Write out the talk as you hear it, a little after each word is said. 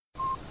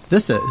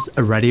This is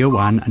a Radio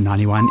 1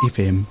 91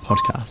 FM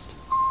podcast.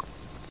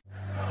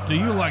 Do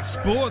you like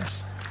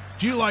sports?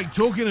 Do you like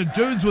talking to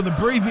dudes with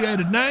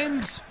abbreviated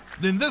names?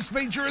 Then this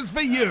feature is for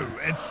you.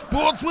 It's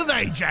Sports with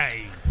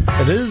AJ.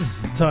 It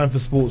is time for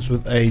Sports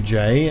with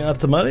AJ.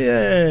 Atamari,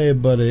 hey,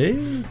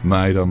 buddy.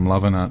 Mate, I'm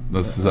loving it.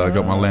 This is I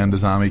got my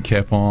Landers Army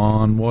cap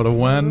on. What a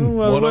win.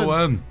 What a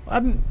win.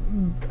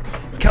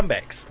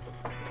 Comebacks.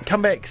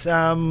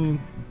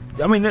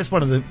 I mean, that's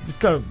one of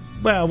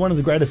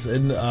the greatest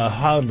in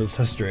Highlanders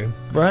history,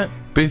 right?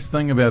 Best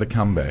thing about a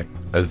comeback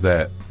is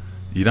that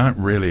you don't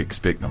really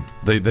expect them.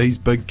 These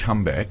big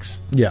comebacks.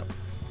 Yeah.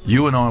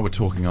 You and I were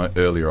talking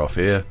earlier off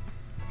air.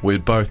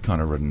 We'd both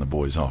kind of ridden the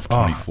boys off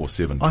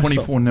 24-7.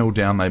 24-0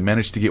 down, they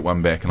managed to get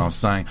one back, and I was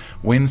saying,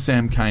 when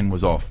Sam Cane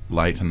was off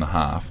late in the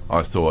half,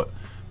 I thought,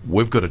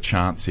 we've got a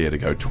chance here to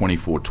go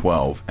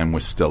 24-12, and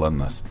we're still in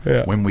this.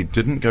 Yeah. When we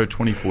didn't go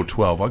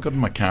 24-12, I got in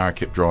my car, I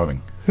kept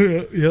driving.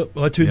 Yep,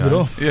 I tuned it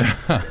off.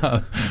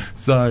 Yeah.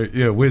 So,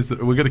 yeah, we've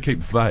got to keep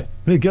the faith.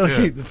 We've got to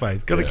keep the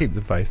faith. Got to keep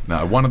the faith.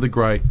 No, one of the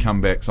great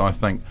comebacks, I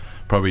think,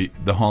 probably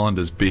the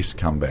Highlanders' best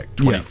comeback,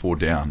 24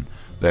 down.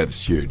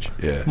 That's huge,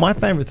 yeah. My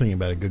favourite thing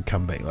about a good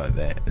comeback like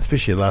that,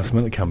 especially a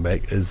last-minute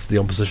comeback, is the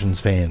opposition's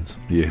fans.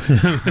 Yes.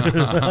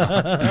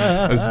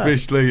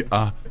 Especially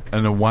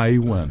an away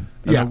win.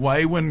 An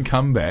away win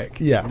comeback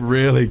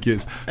really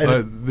gets...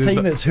 a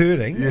team that's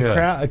hurting,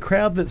 a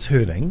crowd that's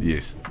hurting,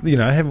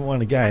 haven't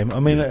won a game. I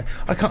mean,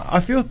 I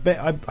feel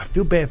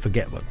bad for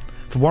Gatlin.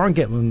 For Warren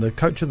Gatlin, the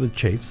coach of the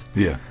Chiefs.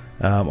 Yeah.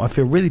 I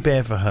feel really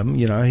bad for him.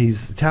 You know,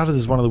 he's touted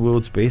as one of the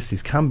world's best.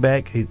 He's come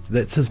back.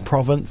 That's his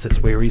province.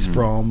 That's where he's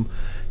from.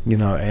 You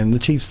know, and the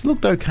Chiefs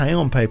looked okay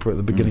on paper at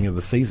the beginning of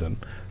the season.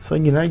 So,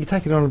 you know, you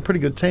take it on a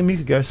pretty good team. You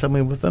could go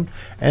somewhere with them.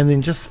 And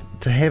then just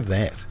to have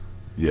that,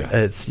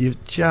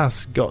 you've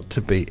just got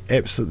to be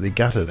absolutely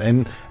gutted.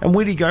 And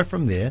where do you go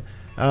from there?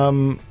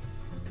 You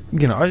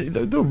know,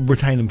 they'll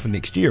retain him for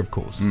next year, of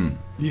course.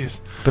 Yes.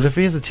 But if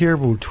he has a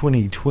terrible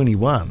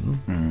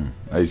 2021...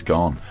 he's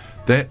gone.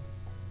 That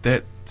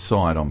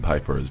side on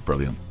paper is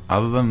brilliant.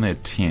 Other than their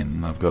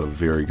 10, they've got a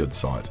very good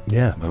side.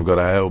 Yeah. They've got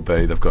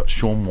ALB, they've got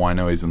Sean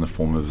Wainoi's in the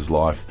form of his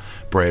life.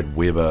 Brad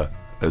Weber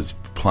is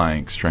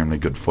playing extremely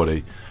good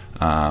footy.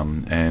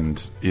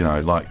 And, you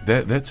know, like,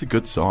 that's a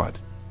good side.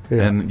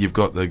 Yeah. And you've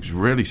got the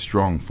really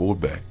strong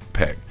forward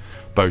pack.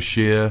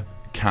 Boshier,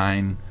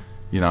 Kane,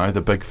 you know,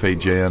 the big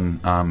Fijian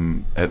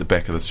at the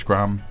back of the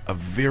scrum. A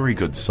very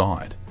good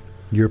side.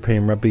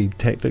 European rugby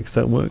tactics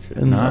don't work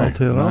in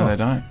Aotearoa? No, they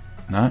don't.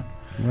 No.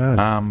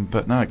 Right.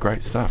 But no,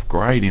 great stuff.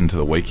 Great into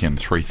the weekend,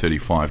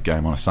 3:35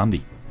 game on a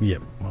Sunday.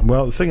 Yep.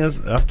 Well, the thing is,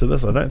 after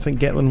this, I don't think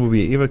Gatlin will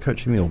be ever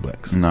coaching the All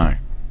Blacks. No.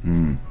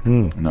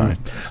 No.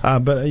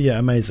 But yeah,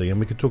 amazing, and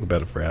we could talk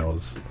about it for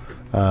hours.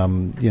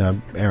 You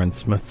know, Aaron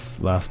Smith's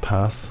last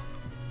pass.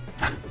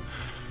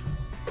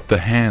 The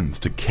hands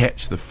to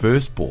catch the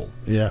first ball.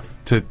 Yeah.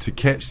 To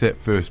catch that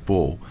first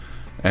ball,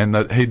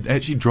 and he'd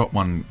actually dropped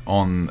one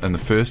in the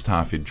first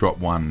half. He'd dropped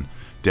one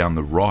down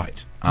the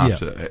right.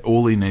 After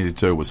all he needed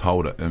to do was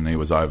hold it, and he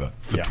was over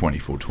for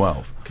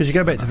 24-12. Because you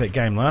go back to that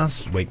game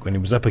last week when he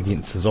was up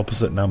against his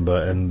opposite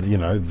number, and you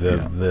know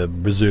the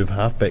reserve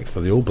halfback for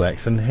the All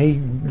Blacks, and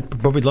he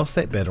probably lost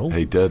that battle.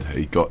 He did.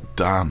 He got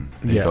done.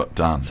 Got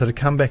done. So to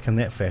come back in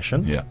that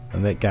fashion,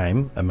 in that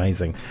game,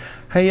 amazing.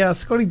 Hey,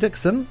 Scotty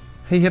Dixon,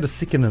 he had a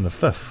second and a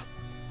fifth.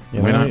 We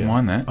don't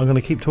mind that. I'm going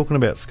to keep talking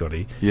about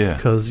Scotty. Yeah.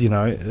 Because you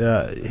know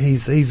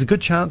he's a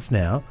good chance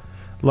now.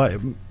 Like.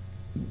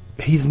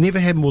 He's never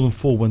had more than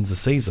 4 wins a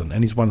season,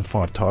 and he's won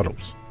 5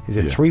 titles. He's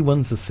had 3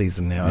 wins this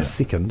season now, a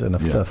second and a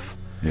fifth.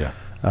 Yeah.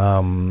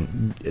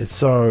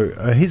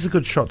 So he's a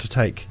good shot to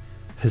take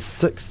his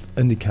 6th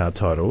IndyCar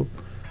title.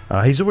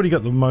 He's already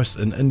got the most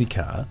in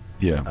IndyCar.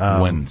 Yeah,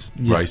 wins,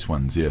 race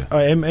wins,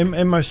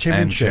 and most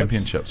championships. And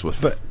championships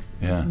with...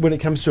 When it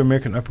comes to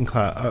American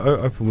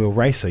open wheel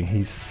racing,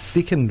 he's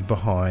second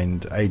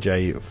behind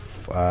AJ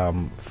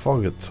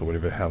Foggett, or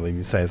whatever, how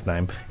you say his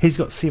name. He's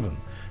got 7.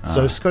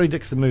 So Scotty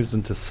Dixon moves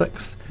into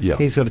 6th. Yeah.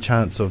 He's got a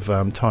chance of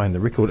tying the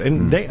record.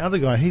 And that other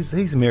guy,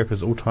 he's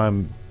America's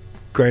all-time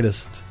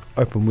greatest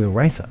open-wheel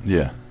racer.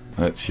 Yeah,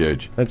 that's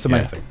huge. That's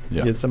amazing.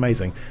 Yeah. It's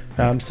amazing.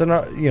 I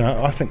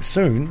think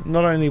soon,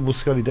 not only will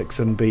Scotty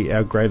Dixon be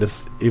our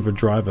greatest ever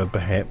driver,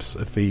 perhaps,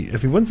 if he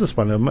wins this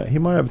one, he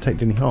might overtake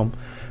Denny Holm,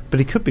 but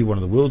he could be one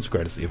of the world's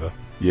greatest ever.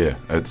 Yeah,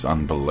 it's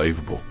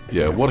unbelievable.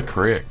 Yeah, what a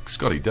career.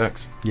 Scotty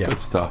Dix. Yeah. Good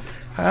stuff.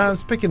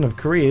 Speaking of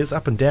careers,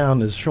 up and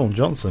down is Sean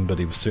Johnson, but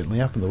he was certainly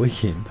up in the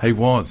weekend. He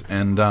was,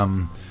 and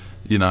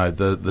you know,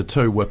 the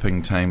 2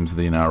 whipping teams of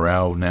the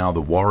NRL now,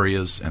 the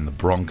Warriors and the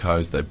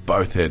Broncos, they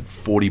both had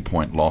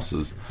 40-point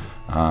losses.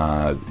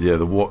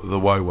 The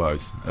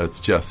Woes,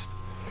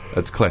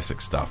 it's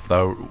classic stuff.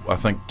 Though I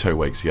think 2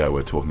 weeks ago we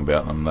were talking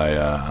about them.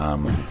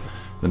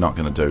 They're not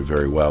going to do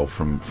very well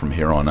from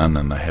here on in,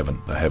 and they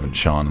haven't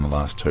shown in the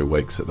last 2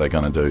 weeks that they're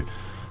going to do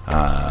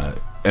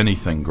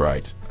anything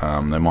great.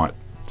 They might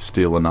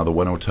steal another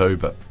win or 2,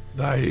 but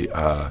they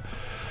up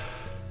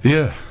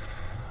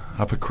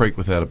a creek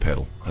without a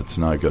paddle. It's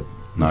no good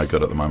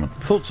at the moment.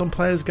 Thoughts on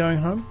players going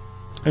home?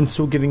 And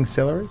still getting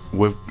salaries?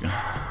 We've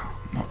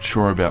not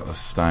sure about the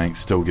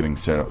still getting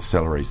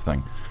salaries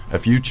thing.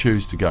 If you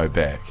choose to go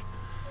back,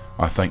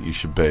 I think you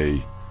should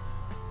be.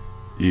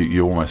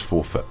 You almost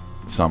forfeit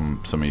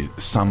some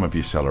of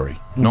your salary.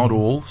 Not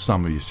all,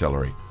 some of your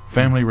salary.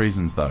 Family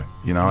reasons, though,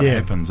 it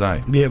happens,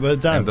 eh? Yeah, but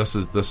it does.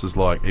 And this is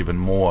like even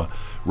more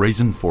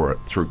reason for it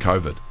through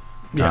COVID.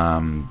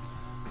 Yeah.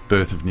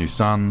 Birth of new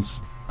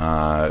sons.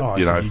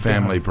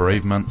 Family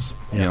bereavements.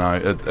 Yeah.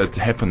 It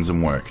happens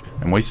in work,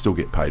 and we still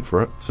get paid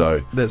for it.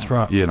 So that's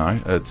right.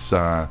 It's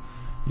but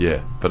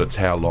it's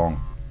how long?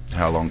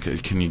 How long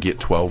can you get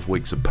 12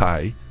 weeks of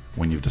pay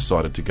when you've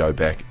decided to go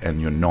back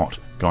and you're not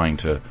going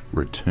to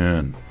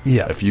return?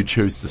 Yeah. If you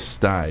choose to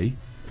stay,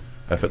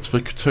 if it's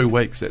for 2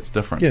 weeks, that's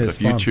different. Yeah, But that's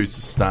if you fine. choose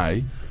to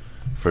stay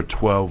for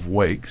 12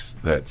 weeks,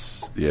 I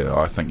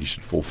think you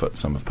should forfeit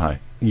some of pay.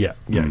 Yeah,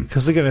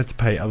 because they're going to have to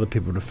pay other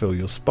people to fill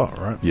your spot,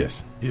 right?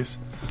 Yes.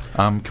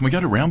 Can we go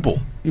to round ball?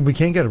 We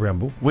can go to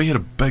round ball. We had a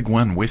big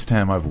win, West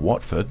Ham over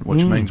Watford,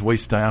 which means we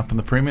stay up in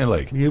the Premier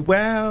League.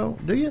 Wow,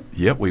 do you?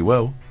 Yep, we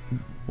will.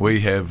 We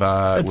have.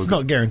 It's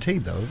not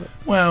guaranteed, though, is it?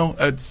 Well,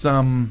 it's.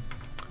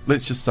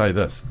 Let's just say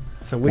this: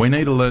 So we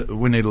need to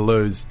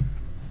lose.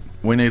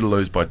 We need to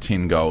lose by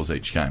 10 goals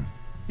each game.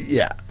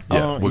 Yeah.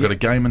 Yeah, we've got a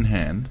game in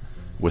hand.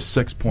 We're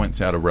 6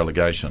 points out of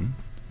relegation.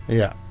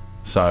 Yeah.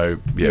 So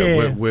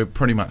we're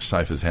pretty much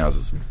safe as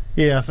houses.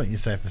 Yeah, I think you're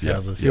safe as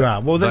houses. You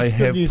are. Well, they that's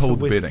good have news pulled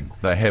for the West. betting.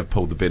 They have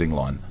pulled the betting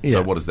line. Yeah.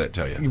 So what does that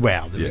tell you?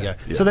 Wow, there we go.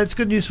 Yeah. So that's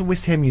good news for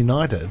West Ham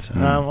United.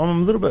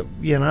 I'm a little bit,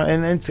 and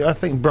I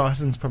think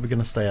Brighton's probably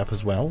going to stay up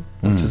as well,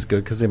 which is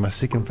good because they're my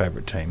second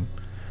favourite team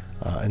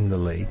in the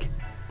league.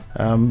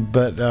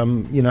 But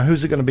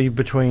who's it going to be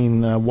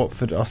between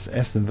Watford,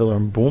 Aston Villa,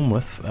 and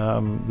Bournemouth?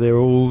 They're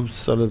all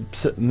sort of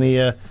sitting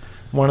there.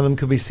 One of them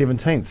could be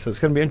 17th, so it's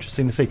going to be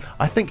interesting to see.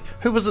 I think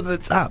who was it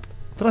that's up?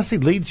 Did I see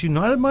Leeds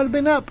United might have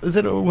been up? Is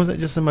it, or was it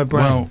just in my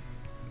brain?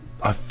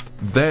 Well,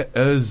 that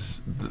is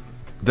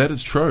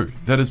true.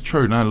 That is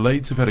true. No,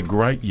 Leeds have had a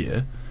great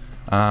year,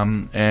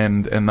 and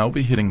they'll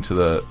be heading to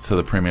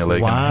the Premier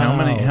League. Wow.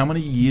 And how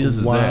many years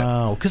is that?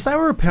 Wow, because they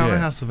were a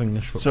powerhouse of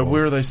English football. So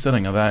where are they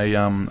sitting? Are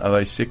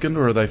they second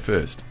or are they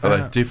first? Are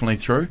they definitely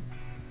through?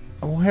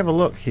 We'll have a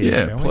look here.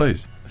 Yeah, shall we?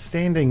 please.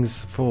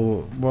 Standings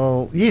for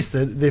yes,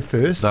 they're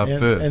first. They're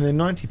first, and they're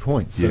 90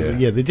 points. So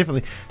Yeah. they're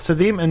definitely. So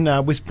them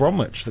and West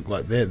Bromwich look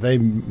like they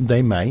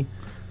may,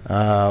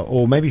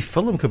 or maybe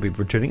Fulham could be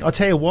returning. I'll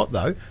tell you what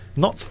though,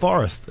 Notts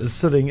Forest is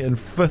sitting in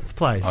 5th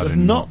place. If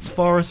Notts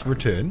Forest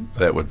return,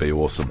 that would be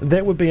awesome.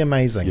 That would be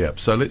amazing. Yeah.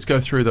 So let's go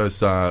through those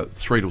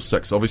 3 to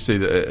 6. Obviously,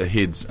 it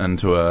heads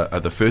into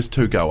the first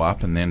 2 go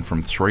up, and then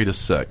from 3 to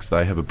 6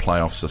 they have a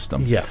playoff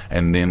system. Yeah.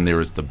 And then there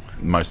is the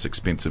most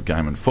expensive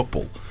game in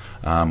football,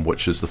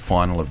 which is the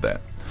final of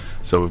that.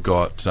 So we've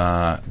got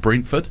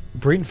Brentford.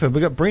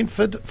 We've got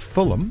Brentford,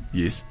 Fulham.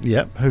 Yes.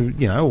 Yep, who,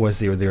 always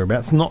there or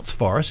thereabouts. Notts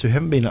Forest, who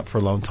haven't been up for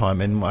a long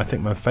time. And I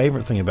think my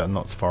favourite thing about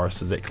Notts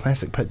Forest is that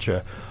classic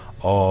picture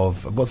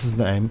of, what's his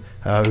name,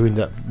 who ended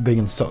up being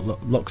in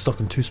Lock, Stock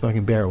and Two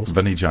Smoking Barrels.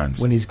 Vinnie Jones.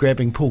 When he's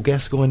grabbing Paul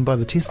Gascoigne by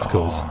the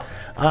testicles.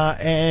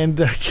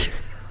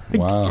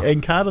 Wow.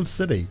 And Cardiff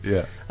City.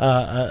 Yeah.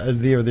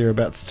 There or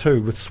thereabouts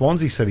too, with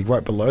Swansea City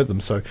right below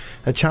them. So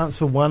a chance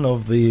for one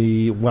of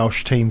the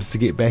Welsh teams to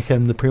get back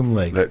in the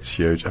Premier League. That's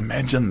huge.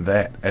 Imagine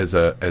that as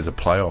a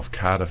playoff,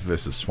 Cardiff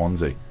versus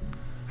Swansea.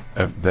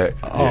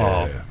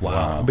 Wow.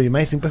 It'd be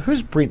amazing. But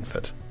who's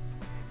Brentford?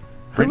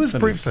 Who is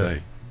Brentford?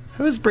 FC.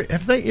 Who is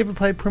have they ever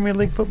played Premier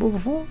League football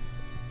before?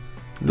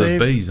 The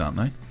Bees, aren't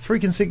they? 3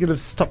 consecutive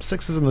top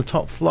 6s in the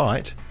top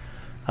flight.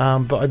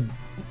 But I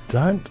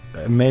don't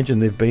imagine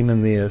they've been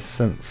in there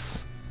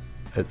since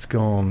it's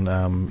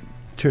gone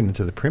turned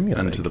into the Premier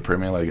League. Into the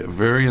Premier League.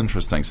 Very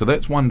interesting. So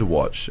that's one to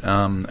watch.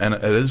 And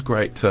it is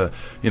great to,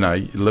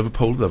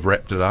 Liverpool, they've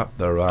wrapped it up.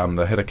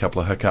 They had a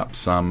couple of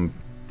hiccups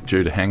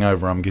due to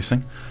hangover, I'm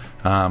guessing.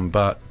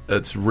 But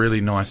it's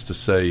really nice to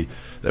see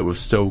that we've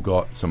still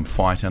got some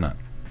fight in it,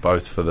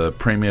 both for the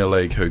Premier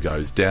League, who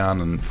goes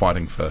down and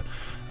fighting for,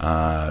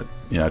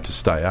 to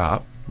stay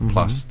up,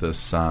 plus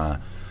this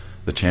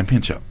the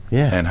Championship.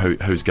 Yeah. And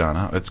who's going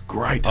up. It's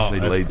great to see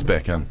Leeds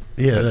back in.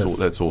 Yeah,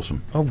 that's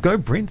awesome. Oh, go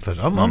Brentford.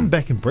 I'm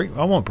back in Brentford.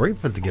 I want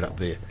Brentford to get up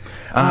there.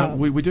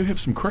 We do have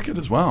some cricket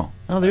as well.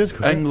 Oh, there is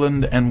cricket.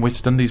 England and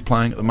West Indies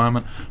playing at the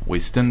moment.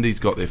 West Indies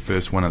got their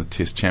first win of the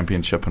Test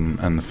Championship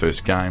in the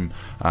first game.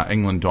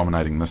 England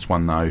dominating this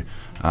one though.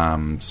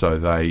 So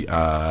they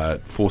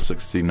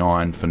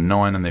 469 for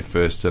 9 in their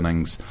first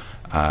innings.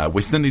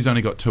 West Indies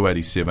only got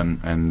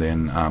 287, and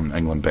then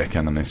England back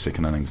in their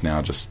second innings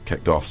now, just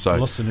kicked off. So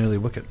lost an early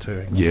wicket too.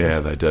 England. Yeah,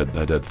 they did.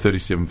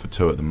 37 for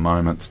 2 at the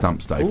moment.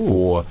 Stumps day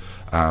 4.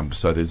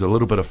 So there's a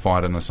little bit of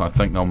fight in this. I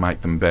think they'll make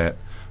them bat.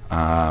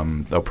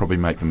 They'll probably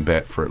make them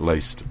bat for at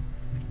least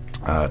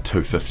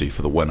 250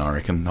 for the win. I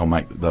reckon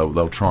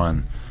they'll try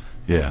and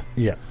yeah.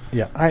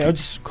 I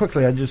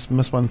just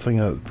missed one thing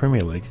at the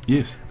Premier League.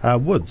 Yes.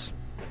 Woods.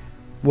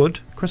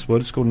 Chris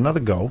Wood, scored another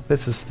goal.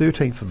 That's his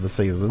 13th of the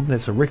season.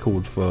 That's a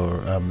record for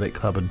that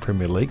club in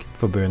Premier League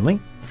for Burnley.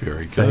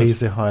 Very good. So he's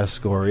the highest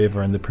scorer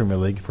ever in the Premier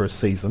League for a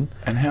season.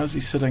 And how's he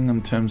sitting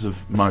in terms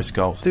of most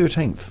goals?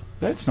 13th.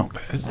 That's not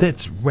bad.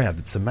 That's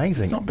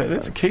amazing. It's not bad.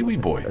 That's a Kiwi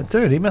boy.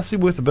 Dude, he must be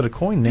worth a bit of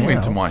coin now. He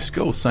went to my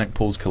school, St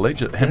Paul's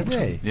Collegiate, Hampton.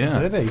 Did he? Yeah.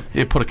 Did he?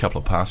 Yeah, put a couple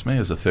of past me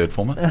as a third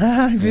former.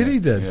 I bet he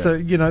did. Yeah. So,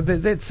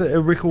 that's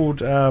a record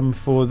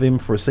for them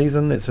for a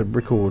season. That's a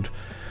record.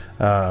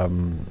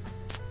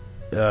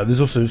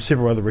 There's also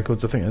several other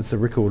records. I think it's a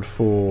record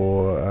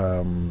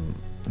for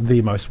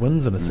the most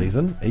wins in a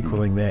season,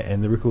 equaling that,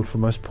 and the record for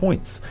most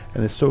points.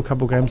 And there's still a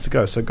couple of games to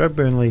go. So go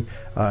Burnley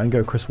and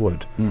go Chris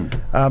Wood. The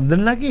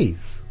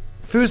Nuggies.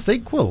 First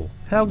equal.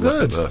 How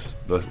good.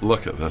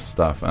 Look at this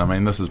stuff. I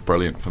mean, this is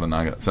brilliant for the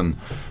Nuggets. And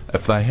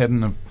if they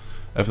hadn't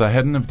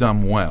have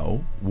done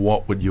well,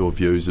 what would your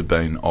views have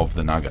been of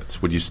the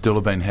Nuggets? Would you still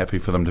have been happy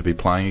for them to be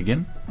playing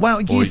again? Well,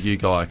 Or yes. would you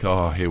go like,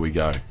 oh, here we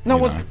go?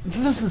 No,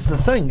 this is the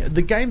thing.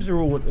 The games are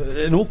all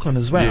in Auckland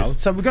as well.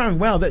 Yes. So we're going,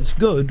 well, that's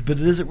good, but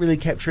it isn't really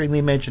capturing the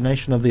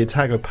imagination of the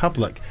Otago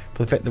public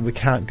for the fact that we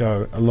can't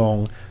go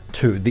along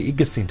to the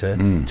Igga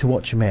Centre to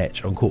watch a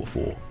match on Court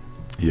 4.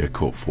 Yeah,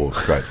 Court 4.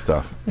 Great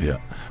stuff. Yeah.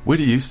 Where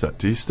do you sit?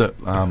 Do you sit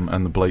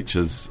in the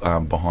bleachers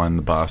behind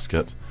the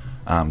basket,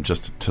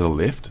 just to the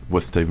left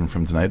with Stephen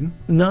from Dunedin?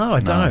 No, I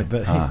don't,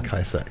 but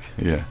classic.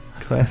 Yeah.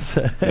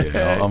 Classic.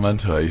 Yeah, I'm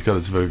into it. He's got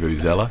his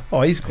Vuvuzela.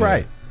 Oh, he's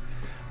great.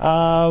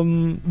 Yeah.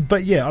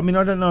 But yeah, I mean,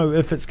 I don't know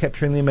if it's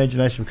capturing the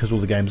imagination because all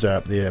the games are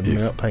up there and we're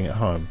not playing at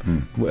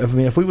home.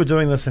 If we were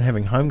doing this and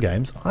having home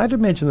games, I'd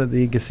imagine that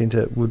the Igga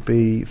Centre would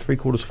be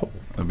 3/4 full.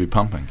 It'd be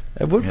pumping.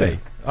 It would be.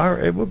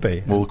 It would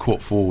be. Well,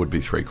 Court 4 would be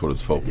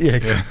 3/4 full.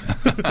 Yeah.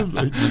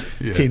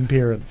 Yeah. 10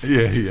 parents.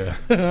 Yeah.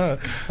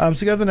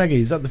 So go the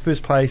Nuggies up the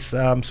first place.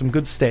 Some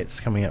good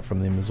stats coming out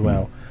from them as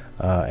well.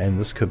 And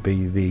this could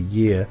be the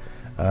year.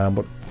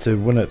 But to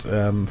win it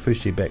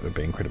first year back would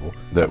be incredible.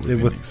 That would be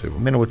with next level.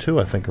 Manawatu,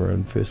 I think, are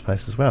in first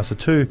place as well. So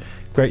two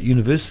great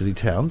university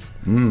towns.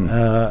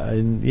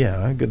 And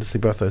yeah, good to see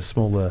both those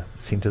smaller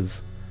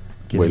centres.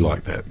 We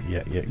like that.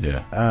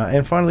 Yeah.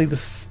 And finally, the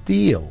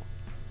Steel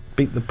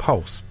beat the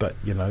Pulse, but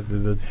they're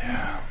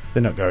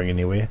not going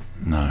anywhere.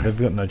 No. They've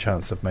got no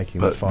chance of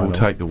making the final. We'll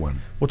take the win.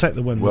 We'll take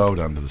the win. Well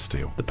done to the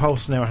Steel. The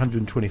Pulse now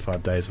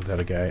 125 days without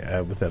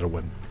a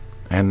win.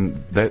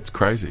 And that's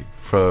crazy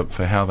for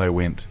how they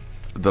went.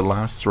 The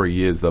last 3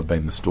 years they've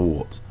been the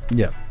stalwarts.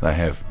 Yeah. They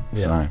have.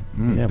 Yeah. So,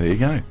 there you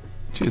go.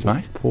 Cheers,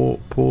 mate. Poor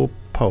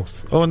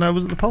Pulse. Oh, no,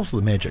 was it the Pulse or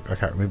the Magic? I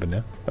can't remember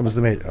now. It was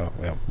the Magic. Oh,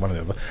 well, one or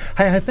the other.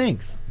 Hey,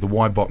 thanks. The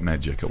Wybot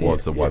Magic. It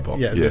was the Wybot.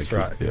 Yeah, that's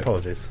right.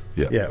 Apologies.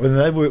 Yeah. When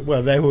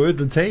they were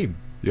the team.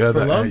 Yeah,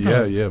 for a long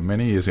time. yeah,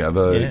 many years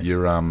ago.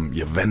 Your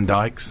Van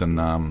Dykes and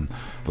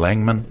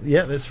Langman.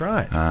 Yeah, that's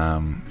right.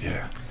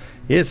 Yeah.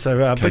 Yeah,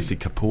 so Casey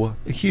Kapua.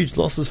 Huge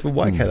losses for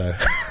Waikato.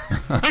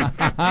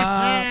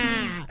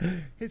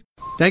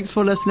 Thanks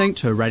for listening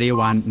to Radio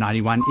 1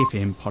 91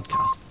 FM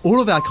podcast. All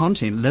of our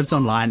content lives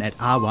online at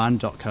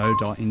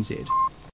r1.co.nz.